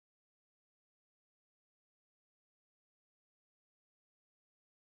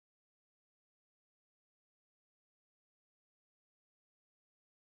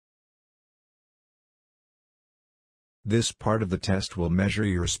This part of the test will measure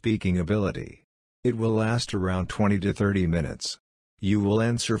your speaking ability. It will last around 20 to 30 minutes. You will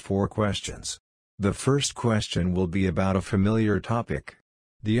answer 4 questions. The first question will be about a familiar topic.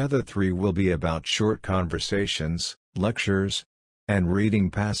 The other 3 will be about short conversations, lectures, and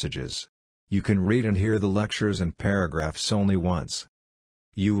reading passages. You can read and hear the lectures and paragraphs only once.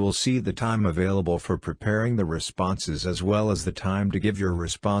 You will see the time available for preparing the responses as well as the time to give your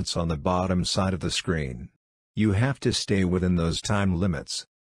response on the bottom side of the screen. You have to stay within those time limits.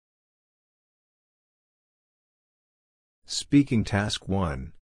 Speaking Task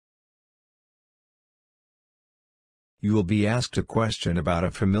 1. You will be asked a question about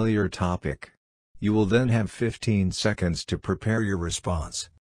a familiar topic. You will then have 15 seconds to prepare your response,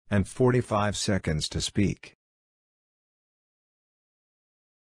 and 45 seconds to speak.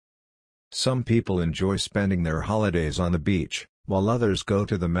 Some people enjoy spending their holidays on the beach, while others go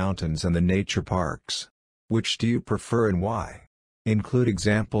to the mountains and the nature parks. Which do you prefer and why? Include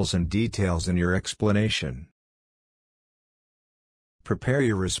examples and details in your explanation. Prepare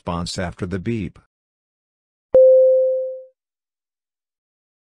your response after the beep.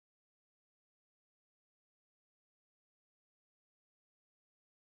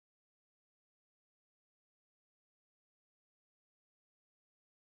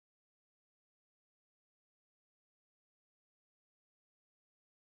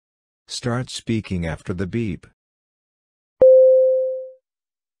 Start speaking after the beep.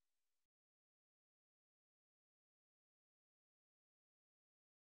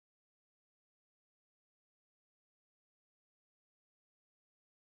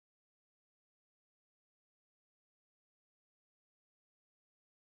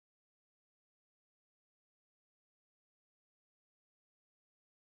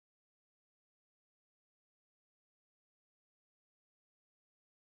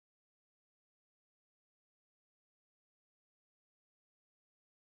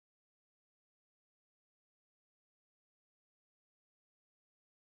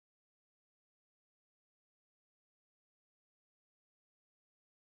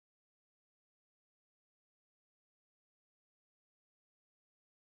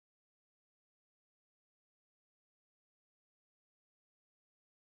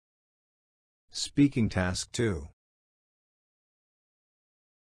 Speaking Task 2.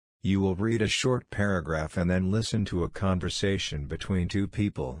 You will read a short paragraph and then listen to a conversation between 2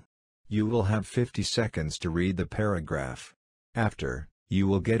 people. You will have 50 seconds to read the paragraph. After, you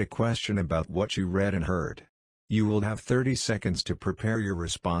will get a question about what you read and heard. You will have 30 seconds to prepare your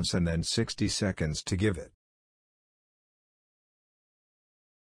response and then 60 seconds to give it.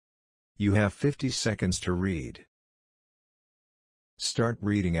 You have 50 seconds to read. Start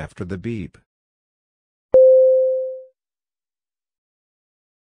reading after the beep.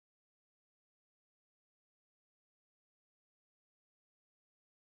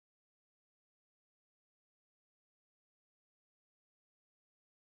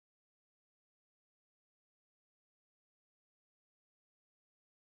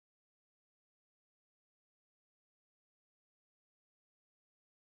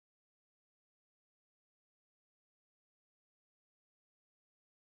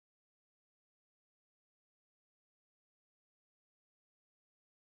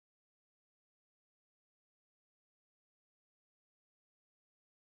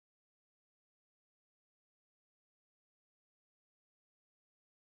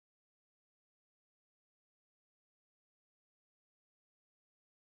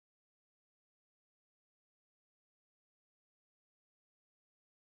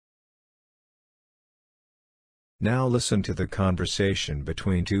 Now listen to the conversation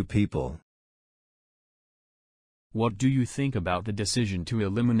between 2 people. What do you think about the decision to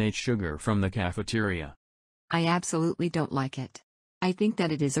eliminate sugar from the cafeteria? I absolutely don't like it. I think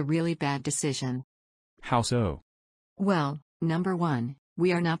that it is a really bad decision. How so? Well, number 1,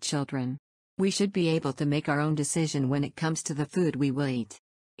 we are not children. We should be able to make our own decision when it comes to the food we will eat.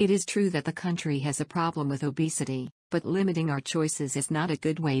 It is true that the country has a problem with obesity, but limiting our choices is not a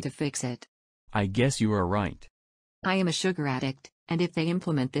good way to fix it. I guess you are right. I am a sugar addict, and if they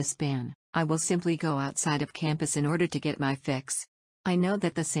implement this ban, I will simply go outside of campus in order to get my fix. I know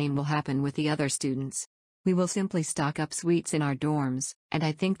that the same will happen with the other students. We will simply stock up sweets in our dorms, and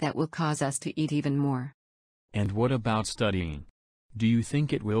I think that will cause us to eat even more. And what about studying? Do you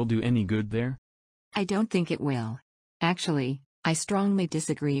think it will do any good there? I don't think it will. Actually, I strongly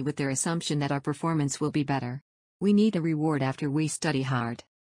disagree with their assumption that our performance will be better. We need a reward after we study hard.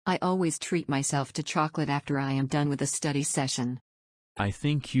 I always treat myself to chocolate after I am done with a study session. I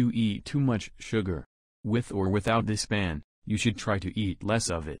think you eat too much sugar. With or without this ban, you should try to eat less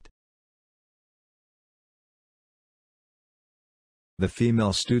of it. The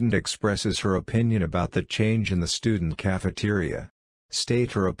female student expresses her opinion about the change in the student cafeteria.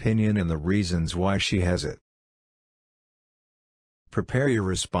 State her opinion and the reasons why she has it. Prepare your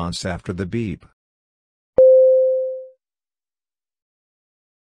response after the beep.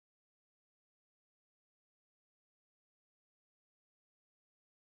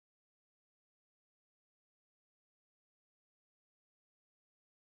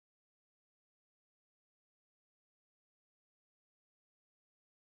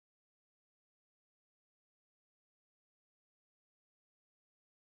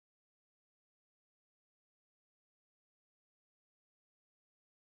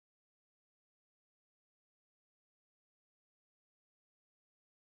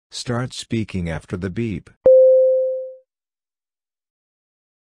 Start speaking after the beep.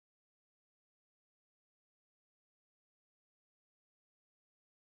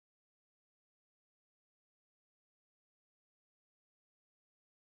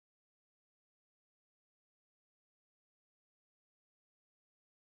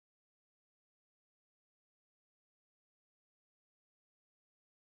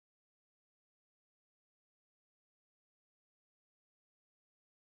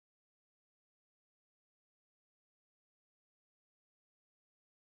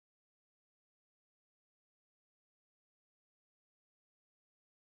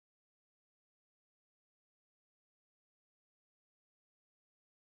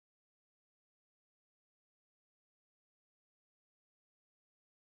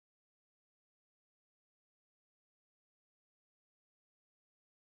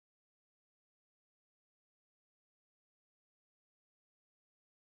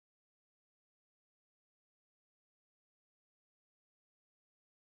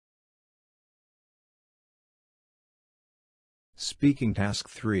 Speaking Task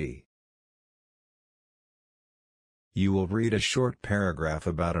 3. You will read a short paragraph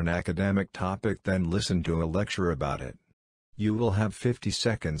about an academic topic, then listen to a lecture about it. You will have 50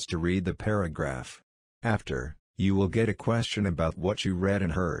 seconds to read the paragraph. After, you will get a question about what you read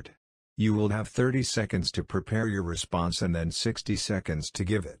and heard. You will have 30 seconds to prepare your response and then 60 seconds to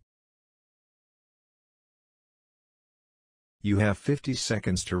give it. You have 50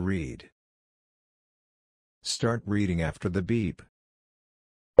 seconds to read. Start reading after the beep.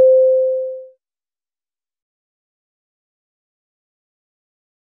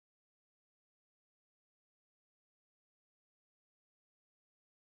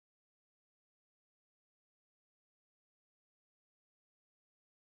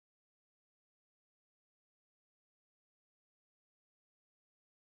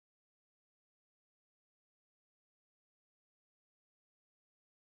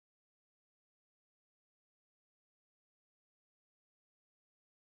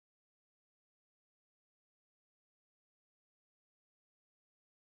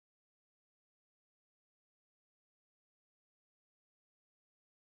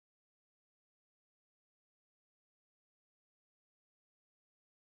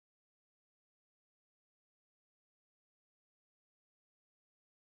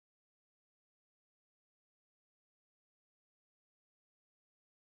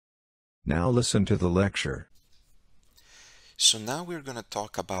 Now listen to the lecture. So now we're going to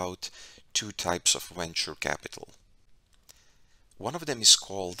talk about two types of venture capital. One of them is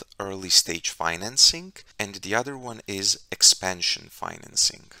called early stage financing, and the other one is expansion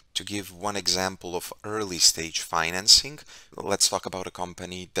financing. To give one example of early stage financing, let's talk about a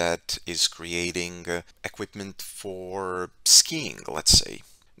company that is creating equipment for skiing, let's say.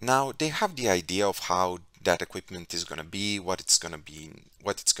 Now they have the idea of how that equipment is going to be, what it's going to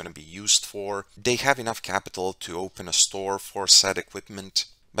be used for. They have enough capital to open a store for said equipment,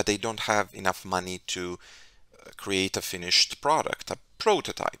 but they don't have enough money to create a finished product, a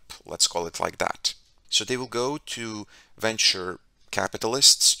prototype, let's call it like that. So they will go to venture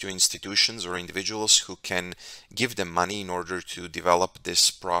capitalists, to institutions or individuals who can give them money in order to develop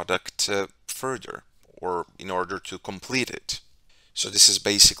this product further, or in order to complete it. So this is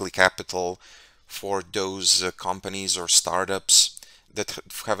basically capital for those companies or startups that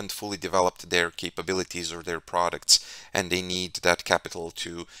haven't fully developed their capabilities or their products, and they need that capital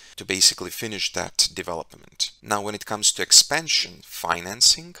to basically finish that development. Now, when it comes to expansion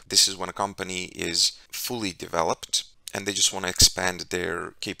financing, this is when a company is fully developed and they just want to expand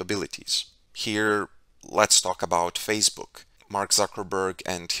their capabilities. Here, let's talk about Facebook. Mark Zuckerberg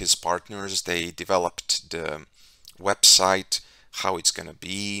and his partners, they developed the website, how it's going to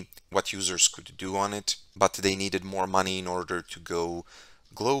be, what users could do on it, but they needed more money in order to go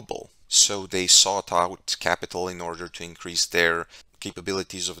global. So they sought out capital in order to increase their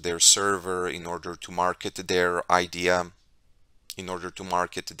capabilities of their server, in order to market their idea, in order to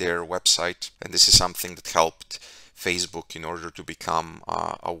market their website. And this is something that helped Facebook in order to become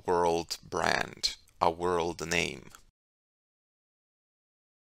a world brand, a world name.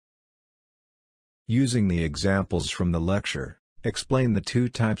 Using the examples from the lecture, explain the two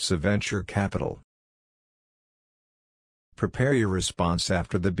types of venture capital. Prepare your response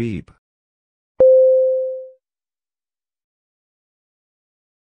after the beep.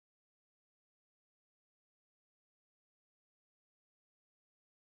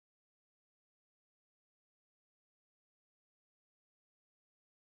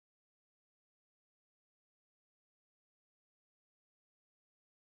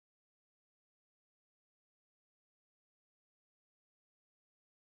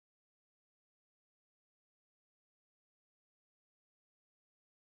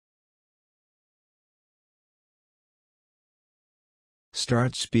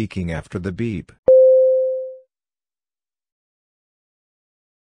 Start speaking after the beep.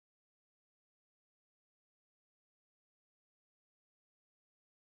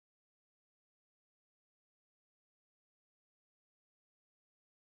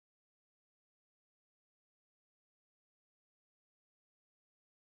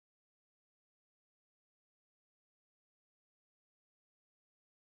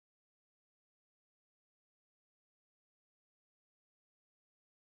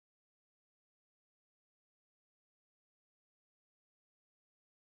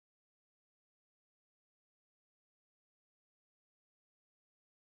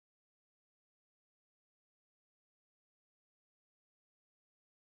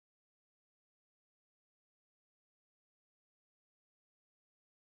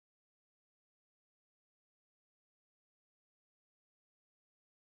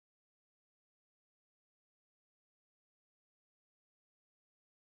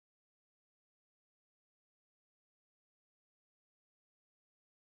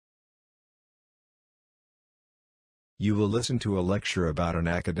 You will listen to a lecture about an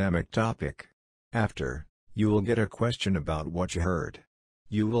academic topic. After, you will get a question about what you heard.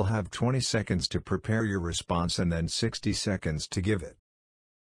 You will have 20 seconds to prepare your response and then 60 seconds to give it.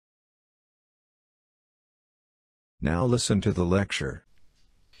 Now listen to the lecture.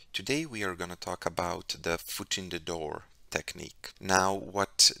 Today we are going to talk about the foot in the door technique. Now,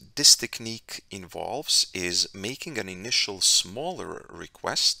 what this technique involves is making an initial smaller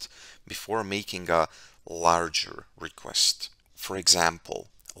request before making a larger request. For example,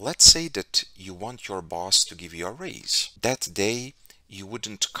 let's say that you want your boss to give you a raise. That day, you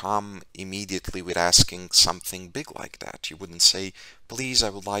wouldn't come immediately with asking something big like that. You wouldn't say, please, I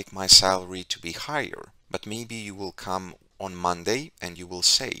would like my salary to be higher. But maybe you will come on Monday and you will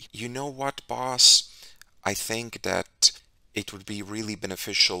say, you know what, boss? I think that it would be really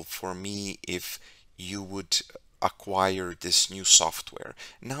beneficial for me if you would acquire this new software.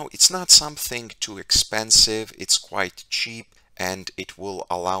 Now, it's not something too expensive, it's quite cheap, and it will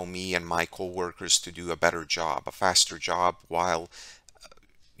allow me and my coworkers to do a better job, a faster job, while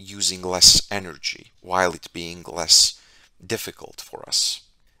using less energy, while it being less difficult for us.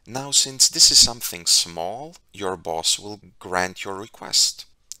 Now, since this is something small, your boss will grant your request.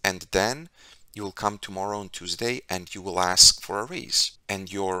 And then you will come tomorrow on Tuesday and you will ask for a raise.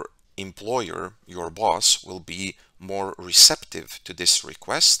 And your employer, your boss, will be more receptive to this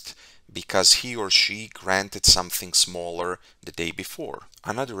request because he or she granted something smaller the day before.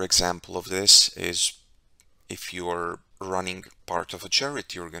 Another example of this is if you're running part of a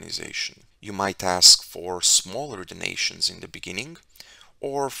charity organization. You might ask for smaller donations in the beginning,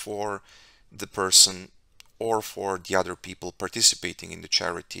 or for the person or for the other people participating in the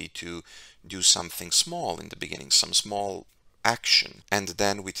charity to do something small in the beginning, some small action. And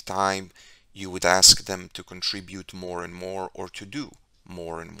then with time, you would ask them to contribute more and more or to do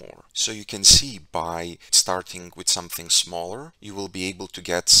more and more. So you can see by starting with something smaller, you will be able to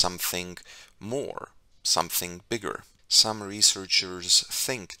get something more, something bigger. Some researchers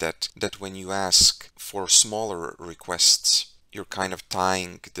think that when you ask for smaller requests, you're kind of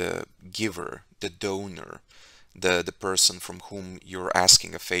tying the giver, the donor, the person from whom you're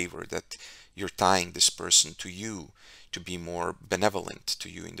asking a favor, that you're tying this person to you to be more benevolent to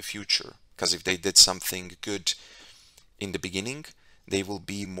you in the future. Because if they did something good in the beginning, they will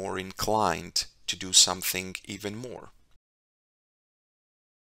be more inclined to do something even more.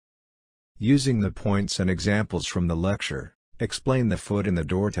 Using the points and examples from the lecture, explain the foot in the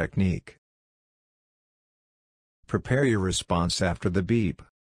door technique. Prepare your response after the beep.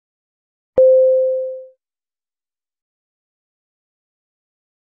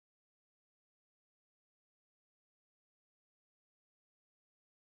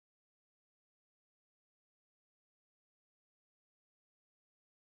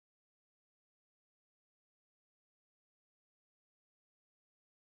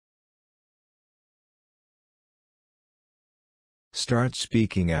 Start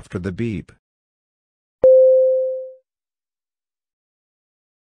speaking after the beep.